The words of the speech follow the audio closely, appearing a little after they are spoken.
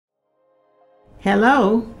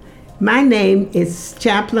Hello, my name is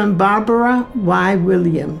Chaplain Barbara Y.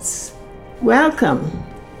 Williams. Welcome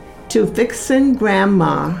to Fixin'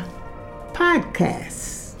 Grandma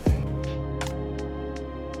podcast.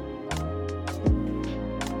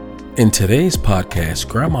 In today's podcast,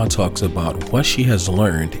 Grandma talks about what she has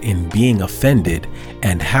learned in being offended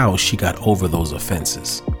and how she got over those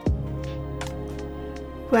offenses.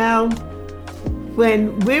 Well,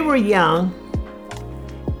 when we were young,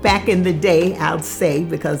 back in the day, I'll say,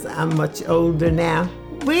 because I'm much older now,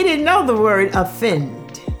 we didn't know the word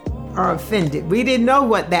offend or offended. We didn't know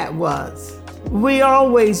what that was. We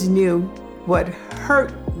always knew what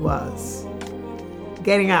hurt was,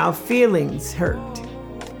 getting our feelings hurt,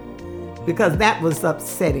 because that was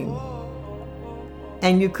upsetting.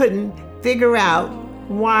 And you couldn't figure out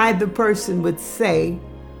why the person would say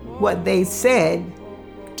what they said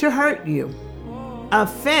to hurt you.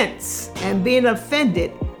 Offense and being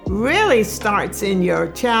offended really starts in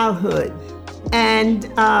your childhood. And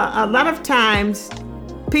a lot of times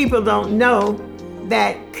people don't know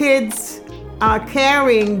that kids are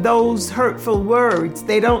carrying those hurtful words.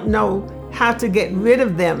 They don't know how to get rid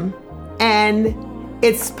of them. And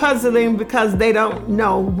it's puzzling because they don't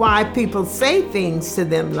know why people say things to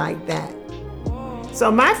them like that.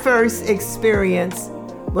 So my first experience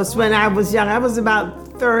was when I was young. I was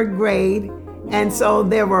about third grade. And so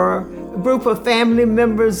there were a group of family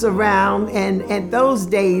members around, and at those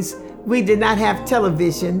days, we did not have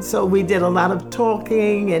television, so we did a lot of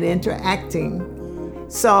talking and interacting.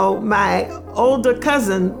 So my older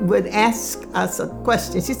cousin would ask us a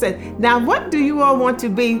question. She said, "Now, what do you all want to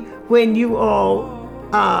be when you all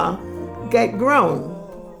get grown?"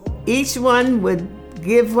 Each one would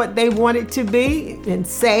give what they wanted to be and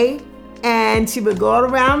say, and she would go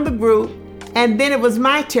around the group, and then it was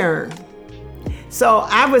my turn. So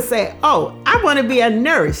I would say, "Oh, I want to be a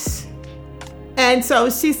nurse." And so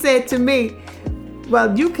she said to me,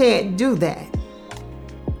 "Well, you can't do that."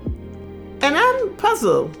 And I'm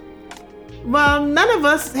puzzled. Well, none of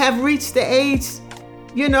us have reached the age,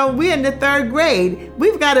 we're in the third grade.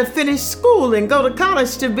 We've got to finish school and go to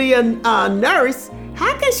college to be a nurse.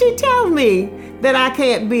 How can she tell me that I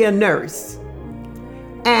can't be a nurse?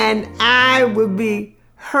 And I would be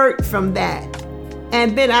hurt from that.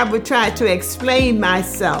 And then I would try to explain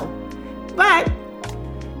myself. But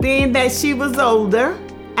being that she was older,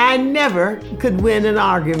 I never could win an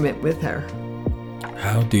argument with her.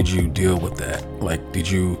 How did you deal with that? Did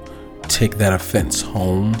you take that offense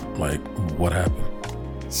home? What happened?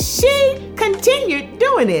 She continued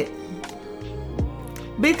doing it.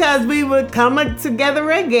 Because we would come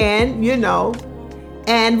together again,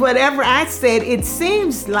 and whatever I said, it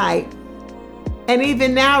seems like, and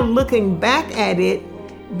even now looking back at it,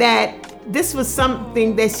 that this was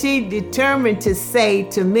something that she determined to say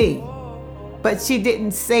to me, but she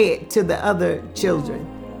didn't say it to the other children.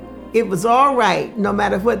 It was all right, no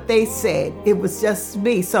matter what they said. It was just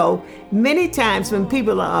me. So many times when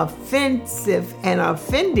people are offensive and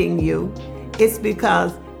offending you, it's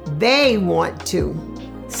because they want to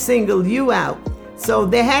single you out. So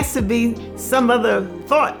there has to be some other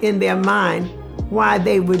thought in their mind why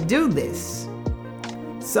they would do this.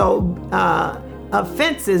 So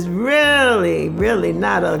offense is really, really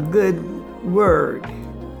not a good word.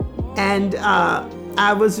 And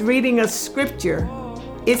I was reading a scripture.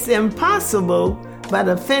 It's impossible, but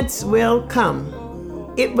offense will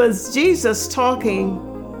come. It was Jesus talking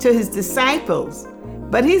to his disciples.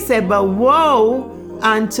 But he said, "But woe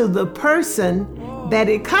unto the person that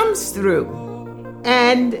it comes through."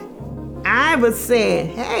 And I was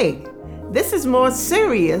saying, hey, this is more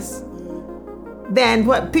serious than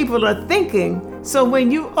what people are thinking. So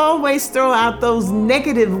when you always throw out those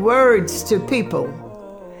negative words to people,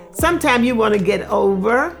 sometimes you want to get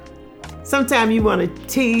over, sometimes you want to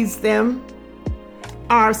tease them,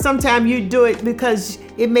 or sometimes you do it because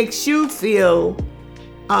it makes you feel,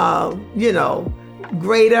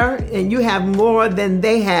 greater, and you have more than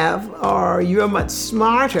they have, or you're much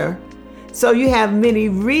smarter. So you have many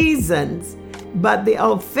reasons, but the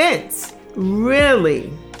offense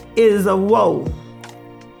really is a woe.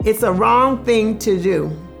 It's a wrong thing to do.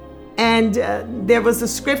 And there was a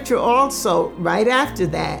scripture also right after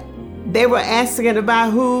that. They were asking about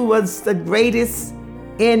who was the greatest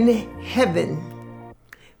in heaven.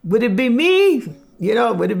 Would it be me?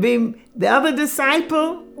 Would it be the other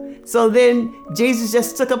disciple? So then Jesus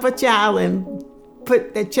just took up a child and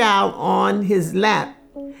put the child on his lap.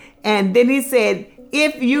 And then he said,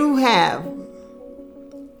 "If you have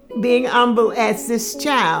being humble as this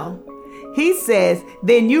child," he says,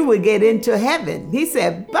 "then you will get into heaven." He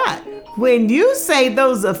said, "But when you say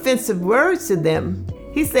those offensive words to them,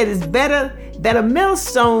 He said, it's better that a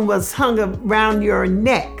millstone was hung around your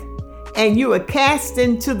neck and you were cast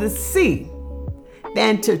into the sea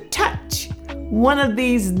than to touch one of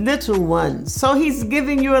these little ones. So he's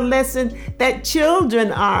giving you a lesson that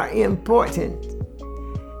children are important.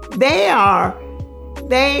 They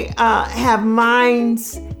have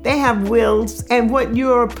minds, they have wills, and what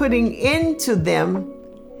you are putting into them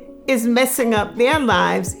is messing up their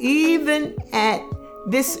lives even at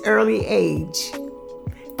this early age.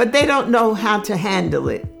 But they don't know how to handle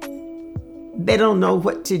it. They don't know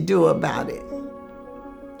what to do about it.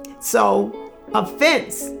 So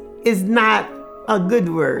offense is not a good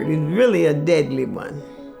word. It's really a deadly one.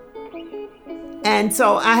 And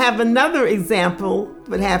so I have another example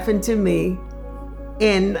that happened to me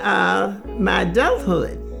in my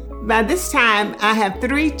adulthood. By this time, I have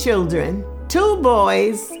 3 children, 2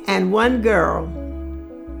 boys and 1 girl.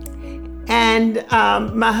 And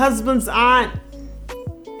my husband's aunt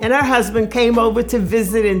and her husband came over to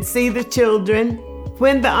visit and see the children.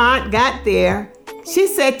 When the aunt got there, she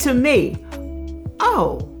said to me,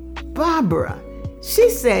 "Oh, Barbara," she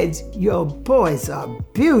said, "your boys are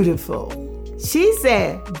beautiful." She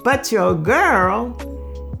said, "But your girl,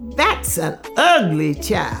 that's an ugly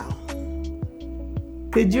child."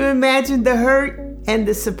 Could you imagine the hurt and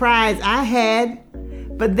the surprise I had?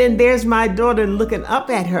 But then there's my daughter looking up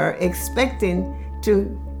at her, expecting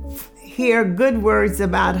to hear good words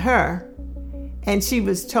about her, and she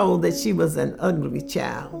was told that she was an ugly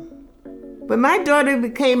child. When my daughter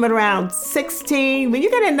became around 16, when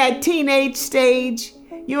you get in that teenage stage,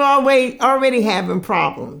 you're already having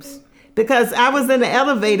problems. Because I was in the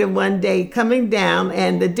elevator one day coming down,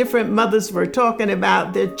 and the different mothers were talking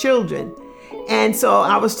about their children. And so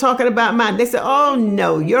I was talking about mine. They said, "Oh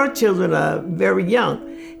no, your children are very young."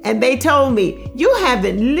 And they told me, "You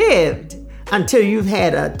haven't lived until you've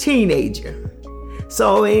had a teenager."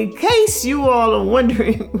 So in case you all are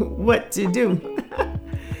wondering what to do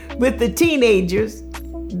with the teenagers,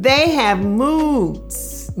 they have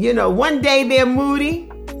moods. You know, one day they're moody,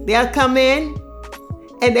 they'll come in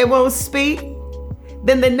and they won't speak.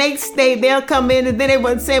 Then the next day they'll come in and then they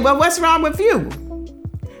won't say, "Well, what's wrong with you?"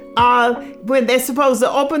 When they're supposed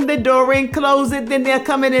to open the door and close it, then they'll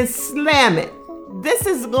come in and slam it. This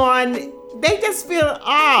is they just feel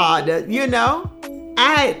odd, you know.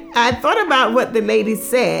 I thought about what the lady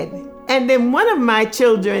said, and then one of my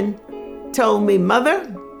children told me, "Mother,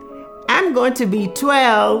 I'm going to be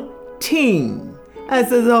 12 teen." I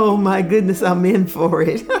said, "Oh my goodness, I'm in for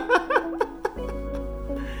it."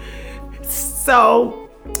 So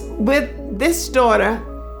with this daughter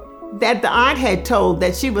that the aunt had told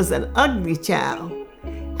that she was an ugly child,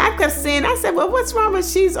 I kept saying, I said, "Well, what's wrong with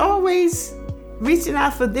she's always reaching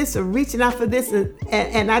out for this or reaching out for this,"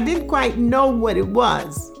 and I didn't quite know what it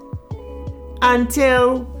was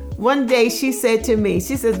until one day she said to me,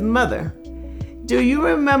 she says, "Mother, do you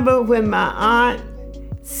remember when my aunt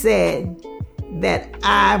said that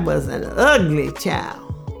I was an ugly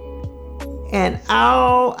child?" And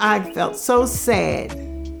I felt so sad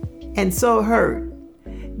and so hurt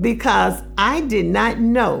because I did not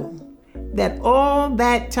know that all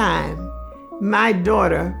that time my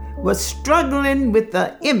daughter was struggling with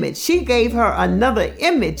the image. She gave her another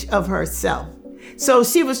image of herself. So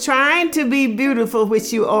she was trying to be beautiful, which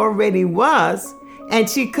she already was, and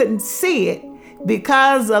she couldn't see it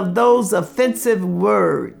because of those offensive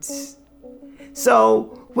words. So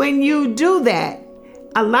when you do that,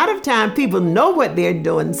 a lot of time people know what they're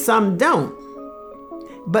doing, some don't.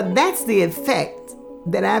 But that's the effect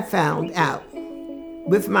that I found out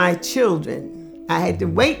with my children. I had to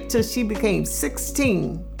wait till she became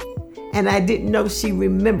 16, and I didn't know she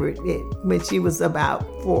remembered it when she was about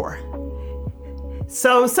 4.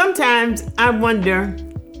 So sometimes I wonder,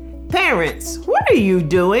 parents, what are you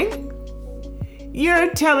doing? You're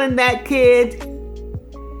telling that kid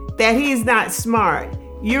that he's not smart.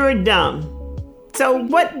 You're dumb. So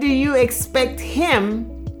what do you expect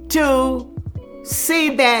him to see,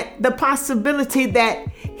 that the possibility that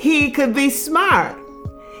he could be smart?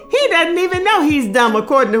 He doesn't even know he's dumb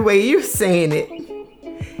according to the way you're saying it.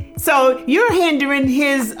 So you're hindering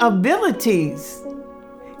his abilities,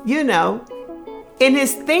 you know, in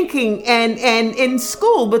his thinking and in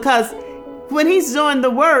school, because when he's doing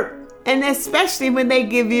the work, and especially when they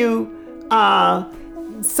give you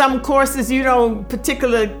some courses you don't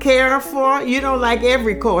particularly care for, you don't like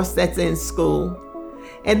every course that's in school.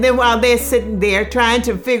 And then while they're sitting there trying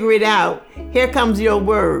to figure it out, here comes your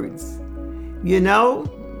words. You know,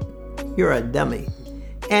 you're a dummy.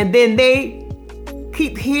 And then they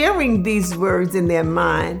keep hearing these words in their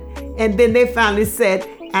mind. And then they finally said,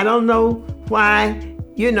 "I don't know why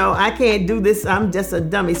I can't do this. I'm just a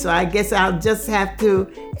dummy. So I guess I'll just have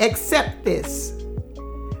to accept this.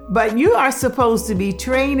 But you are supposed to be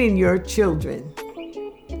training your children.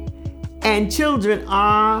 And children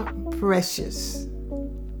are precious.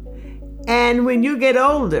 And when you get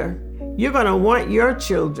older, you're going to want your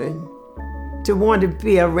children to want to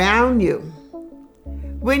be around you.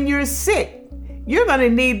 When you're sick, you're going to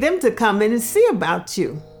need them to come in and see about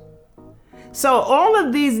you. So all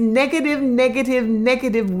of these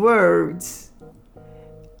negative words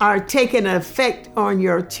are taking effect on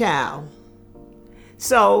your child.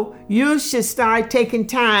 So you should start taking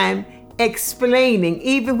time explaining,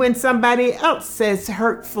 even when somebody else says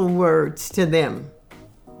hurtful words to them.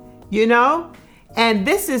 And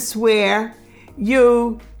this is where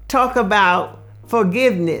you talk about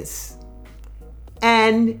forgiveness.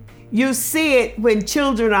 And you see it when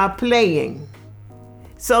children are playing.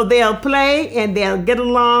 So they'll play and they'll get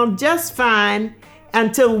along just fine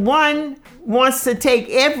until one wants to take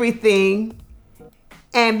everything.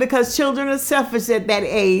 And because children are selfish at that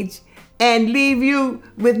age, and leave you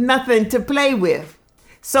with nothing to play with.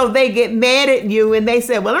 So they get mad at you and they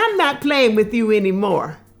say, well, I'm not playing with you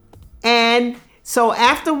anymore. And so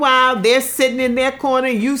after a while, they're sitting in their corner,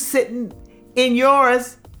 you sitting in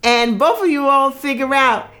yours, and both of you all figure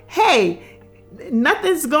out, hey,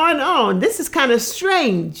 nothing's going on. This is kind of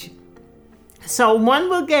strange. So one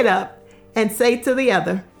will get up and say to the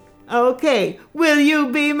other, okay, will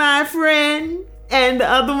you be my friend? And the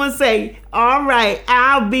other one say, all right,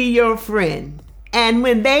 I'll be your friend. And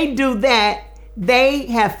when they do that, they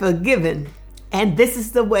have forgiven. And this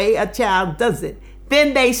is the way a child does it.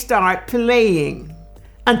 Then they start playing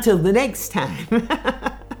until the next time.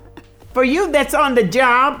 For you that's on the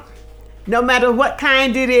job, no matter what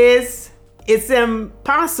kind it is, it's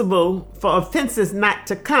impossible for offenses not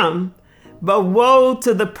to come, but woe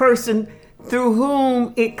to the person through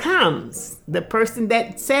whom it comes, the person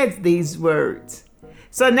that says these words.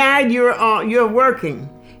 So now you're working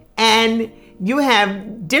and you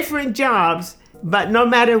have different jobs, but no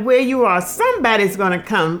matter where you are, somebody's going to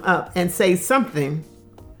come up and say something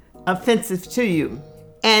offensive to you.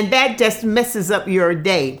 And that just messes up your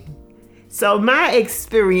day. So my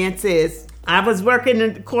experience is I was working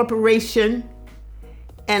in a corporation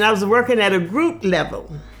and I was working at a group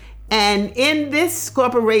level. And in this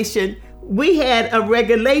corporation, we had a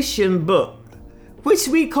regulation book, which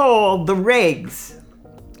we call the regs.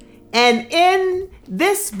 And in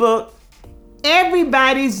this book,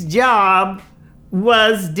 everybody's job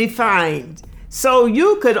was defined. So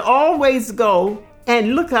you could always go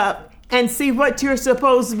and look up and see what you're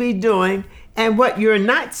supposed to be doing and what you're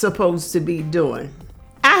not supposed to be doing.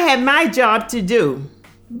 I had my job to do,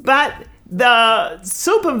 but the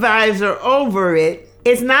supervisor over it,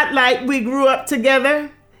 it's not like we grew up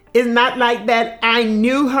together. It's not like that I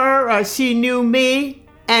knew her or she knew me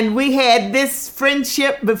and we had this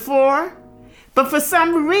friendship before. But for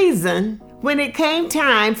some reason, when it came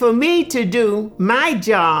time for me to do my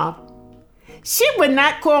job, she would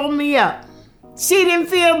not call me up. She didn't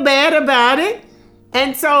feel bad about it.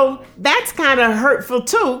 And so that's kind of hurtful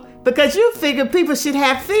too, because you figure people should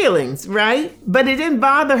have feelings, right? But it didn't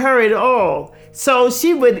bother her at all. So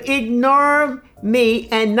she would ignore me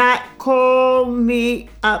and not call me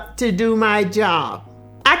up to do my job.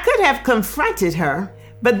 I could have confronted her,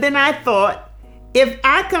 but then I thought, if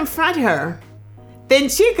I confront her, then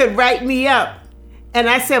she could write me up. And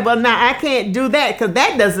I said, well, now I can't do that because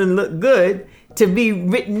that doesn't look good to be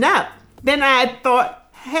written up. Then I thought,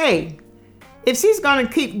 hey, if she's going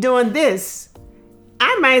to keep doing this,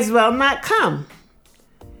 I might as well not come.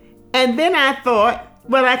 And then I thought,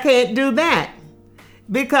 well, I can't do that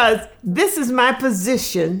because this is my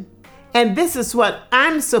position and this is what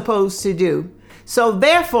I'm supposed to do. So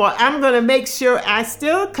therefore, I'm going to make sure I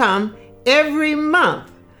still come every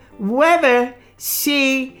month, whether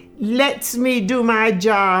she lets me do my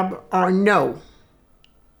job or no.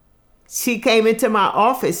 She came into my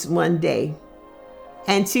office one day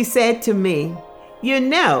and she said to me, you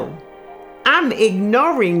know, I'm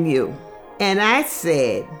ignoring you. And I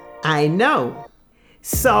said, I know.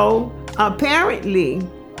 So apparently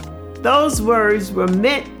those words were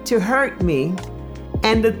meant to hurt me.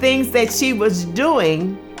 And the things that she was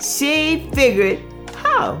doing, she figured,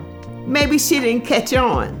 oh, maybe she didn't catch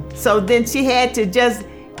on. So then she had to just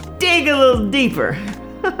dig a little deeper.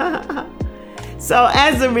 So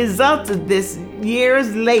as a result of this,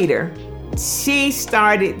 years later, she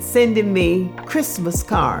started sending me Christmas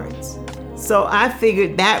cards. So I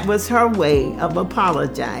figured that was her way of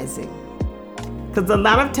apologizing. Because a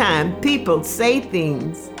lot of times people say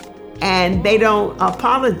things and they don't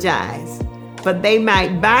apologize. but they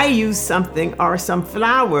might buy you something or some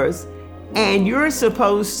flowers, and you're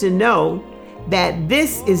supposed to know that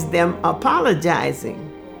this is them apologizing.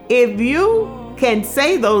 If you can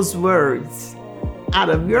say those words out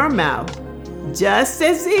of your mouth, just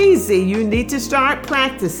as easy, you need to start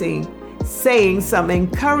practicing saying some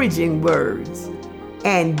encouraging words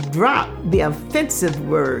and drop the offensive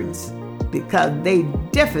words, because they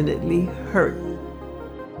definitely hurt.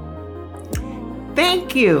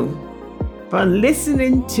 Thank you for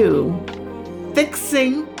listening to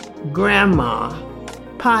Fixing Grandma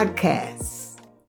podcast.